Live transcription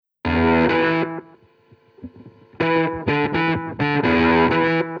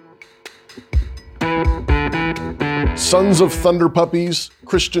Sons of Thunderpuppies,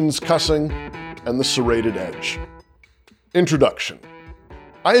 Christians Cussing, and the Serrated Edge. Introduction.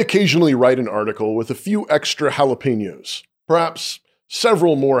 I occasionally write an article with a few extra jalapenos, perhaps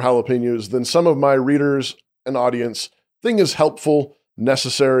several more jalapenos than some of my readers and audience think is helpful,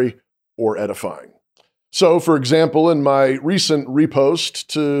 necessary, or edifying. So, for example, in my recent repost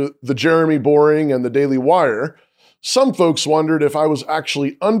to the Jeremy Boring and the Daily Wire, some folks wondered if I was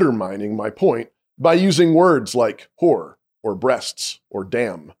actually undermining my point by using words like whore, or breasts, or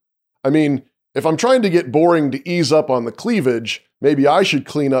damn. I mean, if I'm trying to get Boring to ease up on the cleavage, maybe I should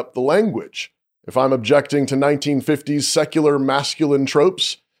clean up the language. If I'm objecting to 1950s secular masculine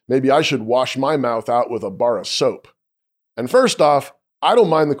tropes, maybe I should wash my mouth out with a bar of soap. And first off, I don't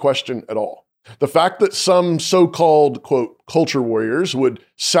mind the question at all. The fact that some so-called, quote, culture warriors would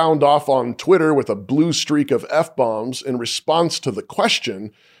sound off on Twitter with a blue streak of F-bombs in response to the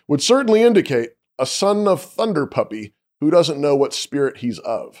question would certainly indicate a son of Thunderpuppy who doesn't know what spirit he's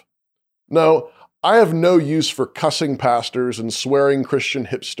of. No, I have no use for cussing pastors and swearing Christian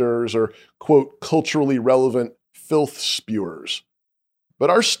hipsters or, quote, culturally relevant filth spewers. But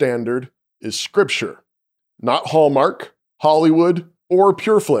our standard is Scripture, not Hallmark, Hollywood, or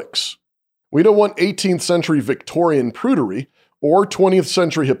PureFlix. We don't want 18th century Victorian prudery, or 20th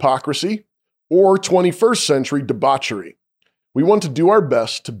century hypocrisy, or 21st century debauchery. We want to do our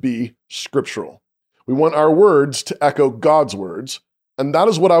best to be scriptural. We want our words to echo God's words, and that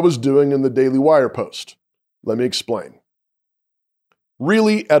is what I was doing in the Daily Wire post. Let me explain.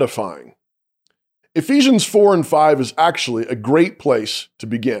 Really edifying. Ephesians 4 and 5 is actually a great place to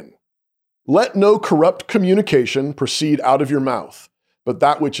begin. Let no corrupt communication proceed out of your mouth, but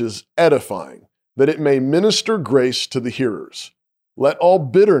that which is edifying, that it may minister grace to the hearers. Let all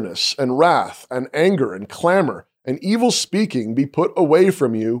bitterness and wrath and anger and clamor and evil speaking be put away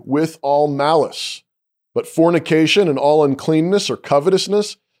from you with all malice. But fornication and all uncleanness or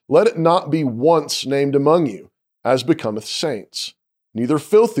covetousness, let it not be once named among you, as becometh saints. Neither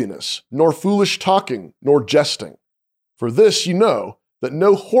filthiness, nor foolish talking, nor jesting. For this you know, that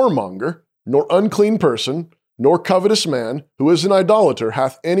no whoremonger, nor unclean person, nor covetous man, who is an idolater,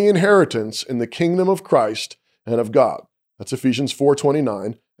 hath any inheritance in the kingdom of Christ and of God. That's Ephesians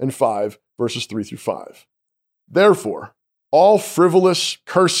 4:29 and 5, verses 3 through 5. Therefore, all frivolous,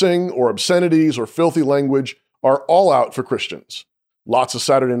 cursing, or obscenities or filthy language are all out for Christians. Lots of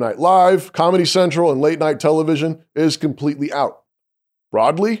Saturday Night Live, Comedy Central, and late-night television is completely out.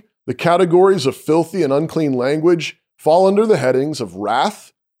 Broadly, the categories of filthy and unclean language fall under the headings of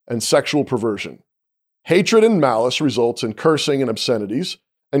wrath and sexual perversion. Hatred and malice results in cursing and obscenities,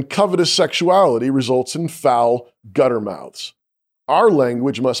 and covetous sexuality results in foul gutter mouths. Our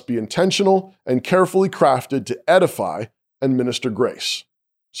language must be intentional and carefully crafted to edify and minister grace.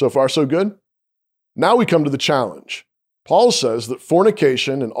 So far, so good? Now we come to the challenge. Paul says that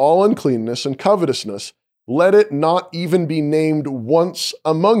fornication and all uncleanness and covetousness, let it not even be named once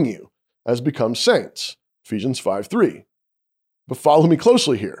among you, as becomes saints. Ephesians 5:3. But follow me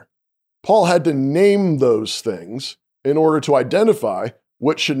closely here. Paul had to name those things in order to identify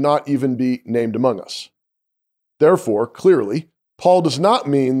what should not even be named among us. Therefore, clearly, Paul does not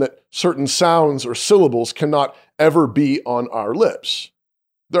mean that certain sounds or syllables cannot ever be on our lips.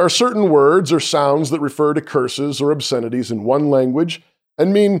 There are certain words or sounds that refer to curses or obscenities in one language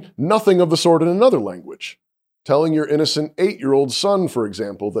and mean nothing of the sort in another language. Telling your innocent 8-year-old son, for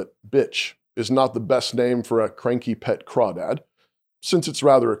example, that bitch is not the best name for a cranky pet crawdad, since it's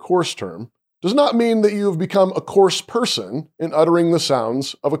rather a coarse term, does not mean that you have become a coarse person in uttering the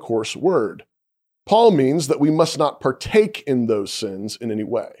sounds of a coarse word. Paul means that we must not partake in those sins in any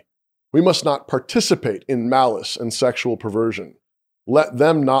way. We must not participate in malice and sexual perversion. Let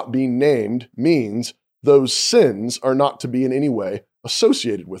them not be named means those sins are not to be in any way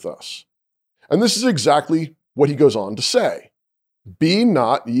associated with us. And this is exactly what he goes on to say. Be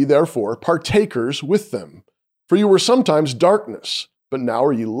not ye therefore partakers with them. For you were sometimes darkness, but now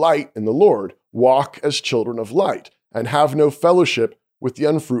are ye light in the Lord. Walk as children of light, and have no fellowship with the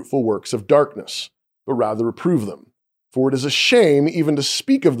unfruitful works of darkness, but rather reprove them. For it is a shame even to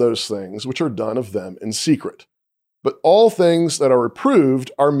speak of those things which are done of them in secret. But all things that are reproved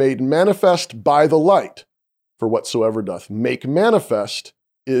are made manifest by the light. For whatsoever doth make manifest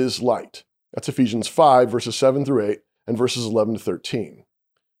is light. That's Ephesians 5, verses 7 through 8, and verses 11 to 13.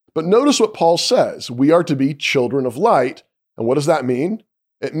 But notice what Paul says. We are to be children of light. And what does that mean?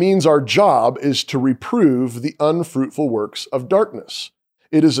 It means our job is to reprove the unfruitful works of darkness.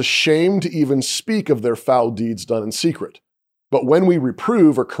 It is a shame to even speak of their foul deeds done in secret. But when we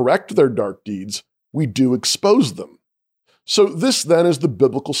reprove or correct their dark deeds, we do expose them. So this then is the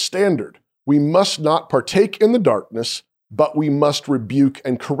biblical standard. We must not partake in the darkness, but we must rebuke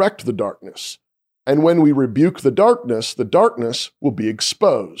and correct the darkness. And when we rebuke the darkness will be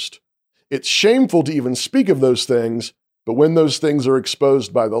exposed. It's shameful to even speak of those things, but when those things are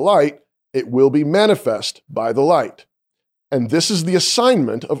exposed by the light, it will be manifest by the light. And this is the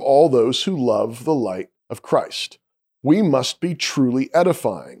assignment of all those who love the light of Christ. We must be truly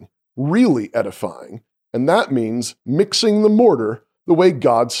edifying, really edifying, and that means mixing the mortar the way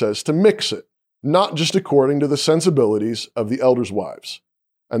God says to mix it, not just according to the sensibilities of the elders' wives.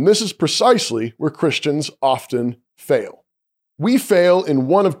 And this is precisely where Christians often fail. We fail in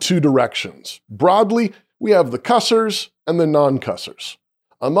one of two directions. Broadly, we have the cussers and the non-cussers.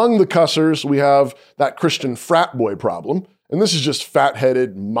 Among the cussers, we have that Christian frat boy problem, and this is just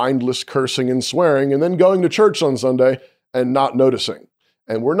fat-headed, mindless cursing and swearing, and then going to church on Sunday and not noticing.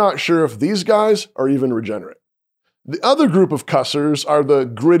 And we're not sure if these guys are even regenerate. The other group of cussers are the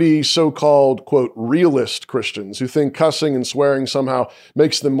gritty, so-called, quote, realist Christians who think cussing and swearing somehow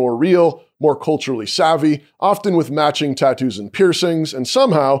makes them more real, more culturally savvy, often with matching tattoos and piercings, and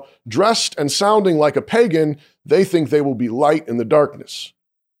somehow, dressed and sounding like a pagan, they think they will be light in the darkness.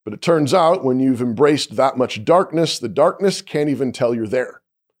 But it turns out when you've embraced that much darkness, the darkness can't even tell you're there.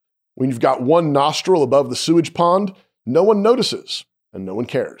 When you've got one nostril above the sewage pond, no one notices, and no one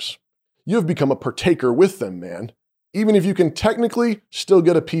cares. You have become a partaker with them, man, even if you can technically still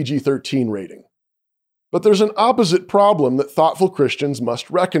get a PG-13 rating. But there's an opposite problem that thoughtful Christians must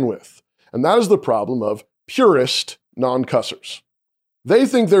reckon with, and that is the problem of purist non-cussers. They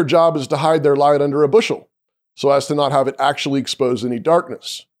think their job is to hide their light under a bushel, so as to not have it actually expose any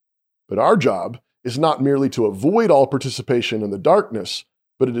darkness. But our job is not merely to avoid all participation in the darkness,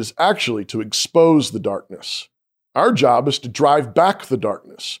 but it is actually to expose the darkness. Our job is to drive back the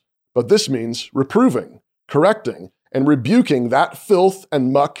darkness, but this means reproving, correcting, and rebuking that filth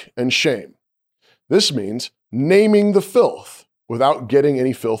and muck and shame. This means naming the filth without getting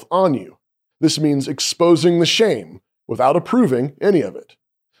any filth on you. This means exposing the shame without approving any of it.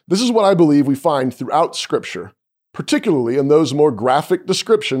 This is what I believe we find throughout Scripture, particularly in those more graphic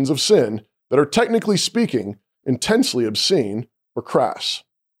descriptions of sin that are, technically speaking, intensely obscene or crass.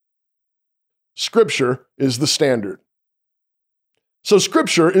 Scripture is the standard. So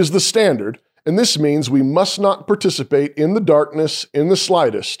Scripture is the standard, and this means we must not participate in the darkness in the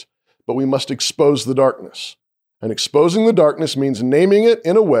slightest, but we must expose the darkness. And exposing the darkness means naming it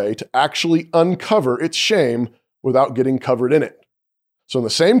in a way to actually uncover its shame without getting covered in it. So in the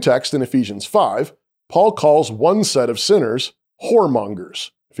same text in Ephesians 5, Paul calls one set of sinners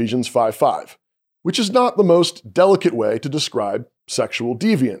whoremongers, Ephesians 5:5, which is not the most delicate way to describe sexual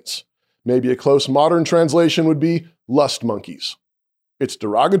deviance. Maybe a close modern translation would be lust monkeys. It's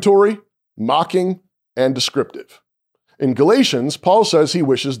derogatory, mocking, and descriptive. In Galatians, Paul says he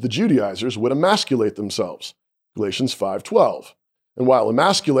wishes the Judaizers would emasculate themselves, Galatians 5:12. And while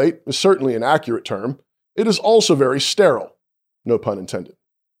emasculate is certainly an accurate term, it is also very sterile, no pun intended.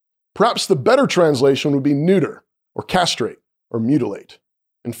 Perhaps the better translation would be neuter, or castrate, or mutilate.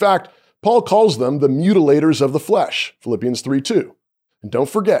 In fact, Paul calls them the mutilators of the flesh, Philippians 3:2. And don't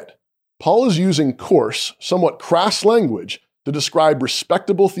forget, Paul is using coarse, somewhat crass language to describe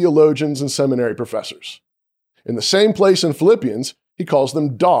respectable theologians and seminary professors. In the same place in Philippians, he calls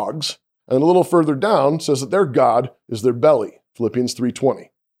them dogs, and a little further down says that their God is their belly, Philippians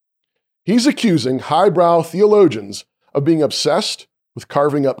 3:20. He's accusing highbrow theologians of being obsessed with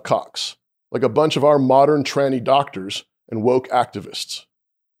carving up cocks, like a bunch of our modern tranny doctors and woke activists.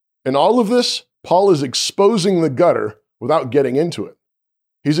 In all of this, Paul is exposing the gutter without getting into it.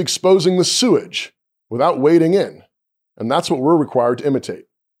 He's exposing the sewage without wading in. And that's what we're required to imitate,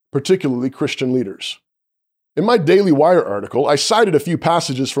 particularly Christian leaders. In my Daily Wire article, I cited a few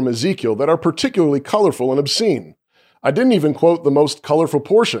passages from Ezekiel that are particularly colorful and obscene. I didn't even quote the most colorful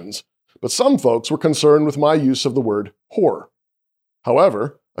portions, but some folks were concerned with my use of the word whore.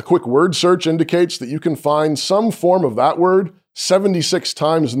 However, a quick word search indicates that you can find some form of that word 76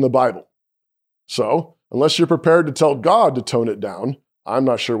 times in the Bible. So, unless you're prepared to tell God to tone it down, I'm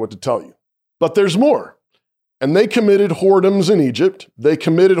not sure what to tell you. But there's more. And they committed whoredoms in Egypt. They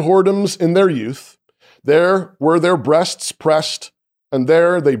committed whoredoms in their youth. There were their breasts pressed, and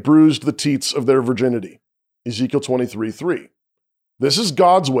there they bruised the teats of their virginity. Ezekiel 23:3. This is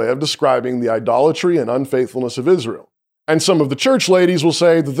God's way of describing the idolatry and unfaithfulness of Israel. And some of the church ladies will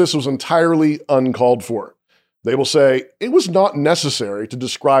say that this was entirely uncalled for. They will say it was not necessary to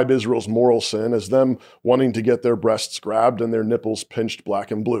describe Israel's moral sin as them wanting to get their breasts grabbed and their nipples pinched black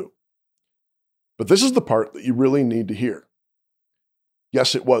and blue. But this is the part that you really need to hear.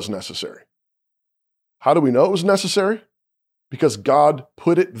 Yes, it was necessary. How do we know it was necessary? Because God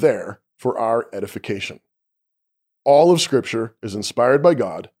put it there for our edification. All of Scripture is inspired by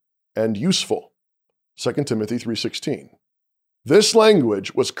God and useful. 2 Timothy 3:16. This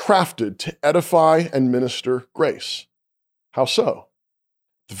language was crafted to edify and minister grace. How so?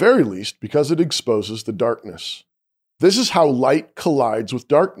 At the very least, because it exposes the darkness. This is how light collides with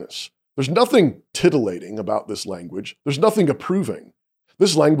darkness. There's nothing titillating about this language. There's nothing approving.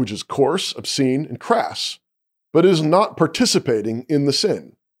 This language is coarse, obscene, and crass, but it is not participating in the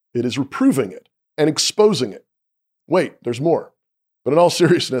sin. It is reproving it and exposing it. Wait, there's more. But in all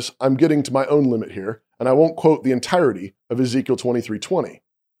seriousness, I'm getting to my own limit here, and I won't quote the entirety of Ezekiel 23:20.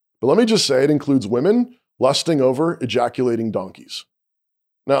 But let me just say it includes women lusting over ejaculating donkeys.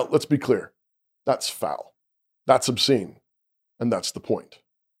 Now, let's be clear. That's foul. That's obscene. And that's the point.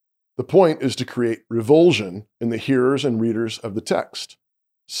 The point is to create revulsion in the hearers and readers of the text.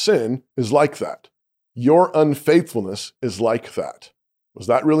 Sin is like that. Your unfaithfulness is like that. Was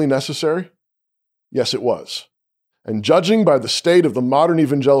that really necessary? Yes, it was. And judging by the state of the modern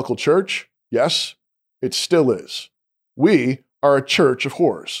evangelical church, yes, it still is. We are a church of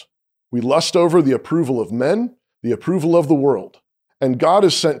whores. We lust over the approval of men, the approval of the world. And God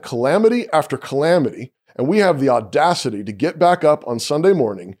has sent calamity after calamity, and we have the audacity to get back up on Sunday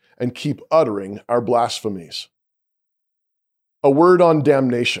morning and keep uttering our blasphemies. A word on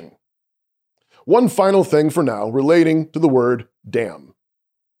damnation. One final thing for now relating to the word damn.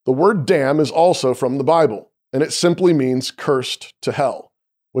 The word damn is also from the Bible, and it simply means cursed to hell,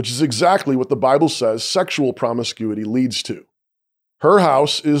 which is exactly what the Bible says sexual promiscuity leads to. Her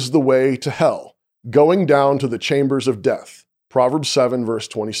house is the way to hell, going down to the chambers of death. Proverbs 7, verse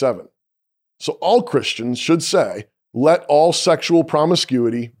 27. So all Christians should say, let all sexual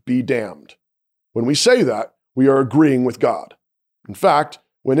promiscuity be damned. When we say that, we are agreeing with God. In fact,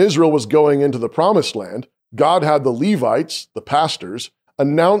 when Israel was going into the promised land, God had the Levites, the pastors,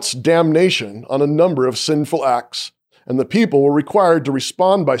 announce damnation on a number of sinful acts, and the people were required to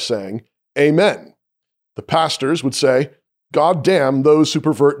respond by saying, Amen. The pastors would say, God damn those who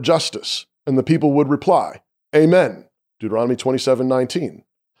pervert justice, and the people would reply, Amen. Deuteronomy 27:19.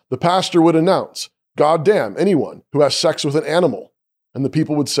 The pastor would announce, God damn anyone who has sex with an animal, and the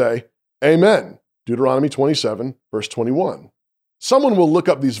people would say, Amen. Deuteronomy 27, verse 21. Someone will look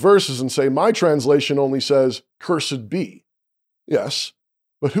up these verses and say, my translation only says, cursed be. Yes,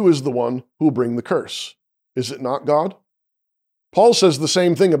 but who is the one who will bring the curse? Is it not God? Paul says the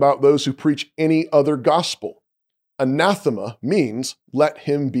same thing about those who preach any other gospel. Anathema means let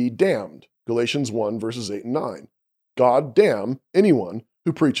him be damned. Galatians 1, verses 8 and 9. God damn anyone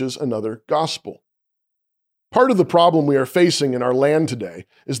who preaches another gospel. Part of the problem we are facing in our land today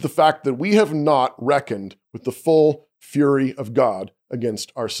is the fact that we have not reckoned with the full fury of God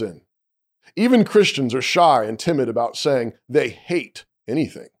against our sin. Even Christians are shy and timid about saying they hate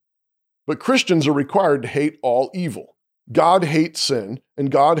anything. But Christians are required to hate all evil. God hates sin,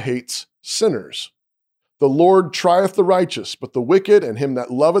 and God hates sinners. The Lord trieth the righteous, but the wicked and him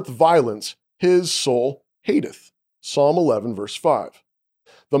that loveth violence, his soul hateth. Psalm 11, verse 5.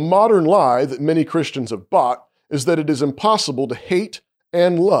 The modern lie that many Christians have bought is that it is impossible to hate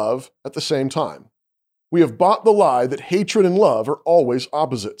and love at the same time. We have bought the lie that hatred and love are always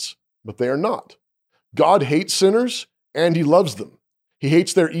opposites, but they are not. God hates sinners, and he loves them. He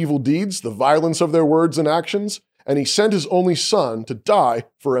hates their evil deeds, the violence of their words and actions, and he sent his only Son to die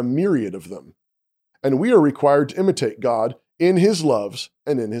for a myriad of them. And we are required to imitate God in his loves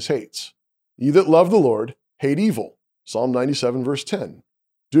and in his hates. Ye that love the Lord, hate evil. Psalm 97, verse 10.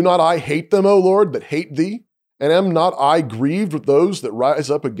 Do not I hate them, O Lord, that hate thee? And am not I grieved with those that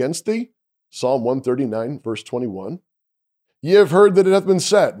rise up against thee? Psalm 139, verse 21. Ye have heard that it hath been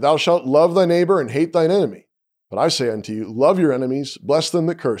said, Thou shalt love thy neighbor and hate thine enemy. But I say unto you, love your enemies, bless them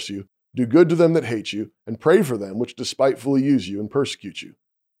that curse you, do good to them that hate you, and pray for them which despitefully use you and persecute you.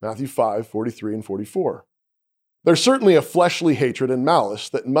 Matthew 5, 43 and 44. There's certainly a fleshly hatred and malice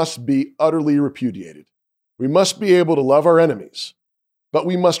that must be utterly repudiated. We must be able to love our enemies, but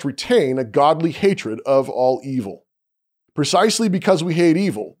we must retain a godly hatred of all evil. Precisely because we hate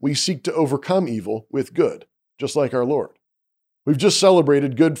evil, we seek to overcome evil with good, just like our Lord. We've just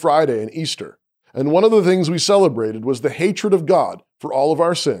celebrated Good Friday and Easter, and one of the things we celebrated was the hatred of God for all of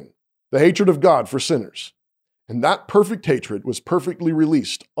our sin, the hatred of God for sinners. And that perfect hatred was perfectly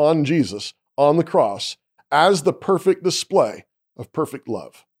released on Jesus on the cross as the perfect display of perfect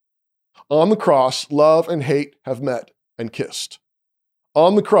love. On the cross, love and hate have met and kissed.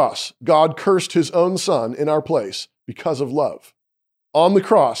 On the cross, God cursed his own Son in our place because of love. On the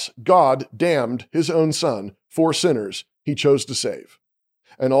cross, God damned his own Son for sinners he chose to save.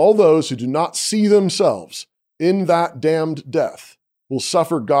 And all those who do not see themselves in that damned death will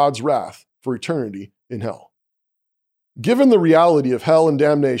suffer God's wrath for eternity in hell. Given the reality of hell and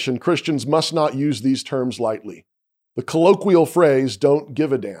damnation, Christians must not use these terms lightly. The colloquial phrase, "don't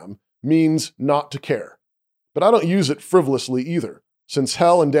give a damn," means not to care. But I don't use it frivolously either, since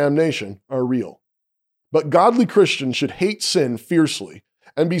hell and damnation are real. But godly Christians should hate sin fiercely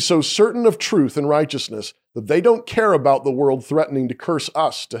and be so certain of truth and righteousness that they don't care about the world threatening to curse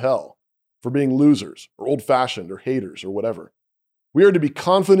us to hell for being losers or old-fashioned or haters or whatever. We are to be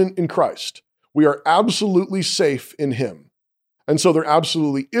confident in Christ. We are absolutely safe in Him. And so there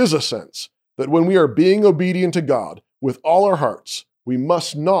absolutely is a sense that when we are being obedient to God with all our hearts, we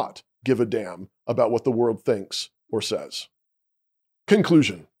must not give a damn about what the world thinks or says.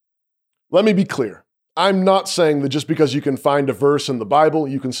 Conclusion. Let me be clear. I'm not saying that just because you can find a verse in the Bible,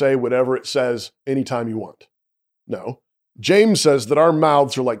 you can say whatever it says anytime you want. No. James says that our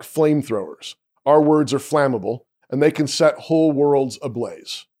mouths are like flamethrowers. Our words are flammable, and they can set whole worlds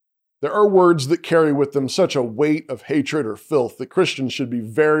ablaze. There are words that carry with them such a weight of hatred or filth that Christians should be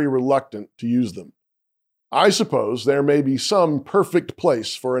very reluctant to use them. I suppose there may be some perfect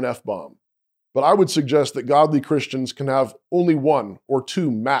place for an F-bomb, but I would suggest that godly Christians can have only one or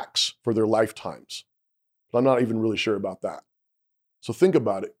two max for their lifetimes. But I'm not even really sure about that. So think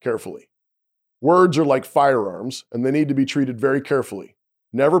about it carefully. Words are like firearms, and they need to be treated very carefully.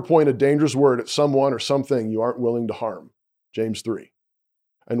 Never point a dangerous word at someone or something you aren't willing to harm. James 3.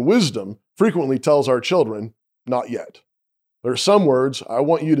 And wisdom frequently tells our children, not yet. There are some words, I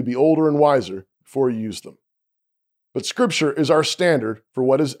want you to be older and wiser before you use them. But Scripture is our standard for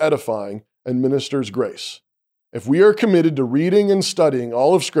what is edifying and ministers grace. If we are committed to reading and studying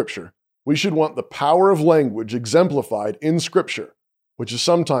all of Scripture, we should want the power of language exemplified in Scripture, which is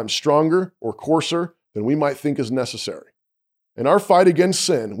sometimes stronger or coarser than we might think is necessary. In our fight against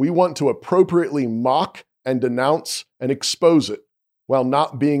sin, we want to appropriately mock and denounce and expose it while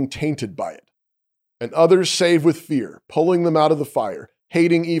not being tainted by it. And others save with fear, pulling them out of the fire,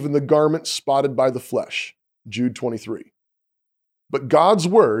 hating even the garment spotted by the flesh. Jude 23. But God's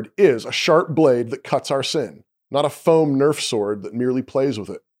word is a sharp blade that cuts our sin, not a foam Nerf sword that merely plays with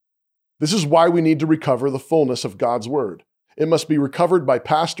it. This is why we need to recover the fullness of God's word. It must be recovered by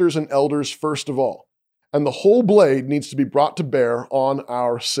pastors and elders first of all, and the whole blade needs to be brought to bear on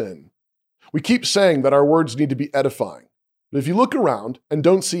our sin. We keep saying that our words need to be edifying, but if you look around and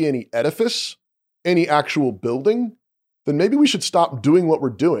don't see any edifice, any actual building, then maybe we should stop doing what we're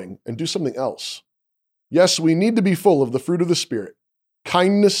doing and do something else. Yes, we need to be full of the fruit of the Spirit,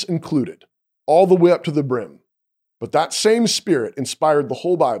 kindness included, all the way up to the brim. But that same Spirit inspired the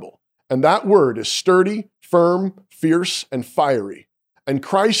whole Bible, and that word is sturdy, firm, fierce, and fiery. And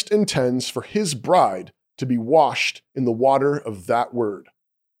Christ intends for His bride to be washed in the water of that word.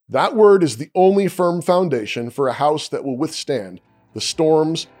 That word is the only firm foundation for a house that will withstand the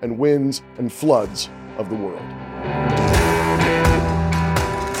storms and winds and floods of the world.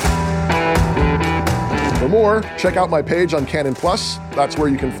 For more, check out my page on Canon Plus. That's where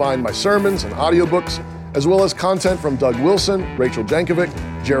you can find my sermons and audiobooks, as well as content from Doug Wilson, Rachel Jankovic,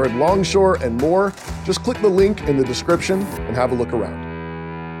 Jared Longshore, and more. Just click the link in the description and have a look around.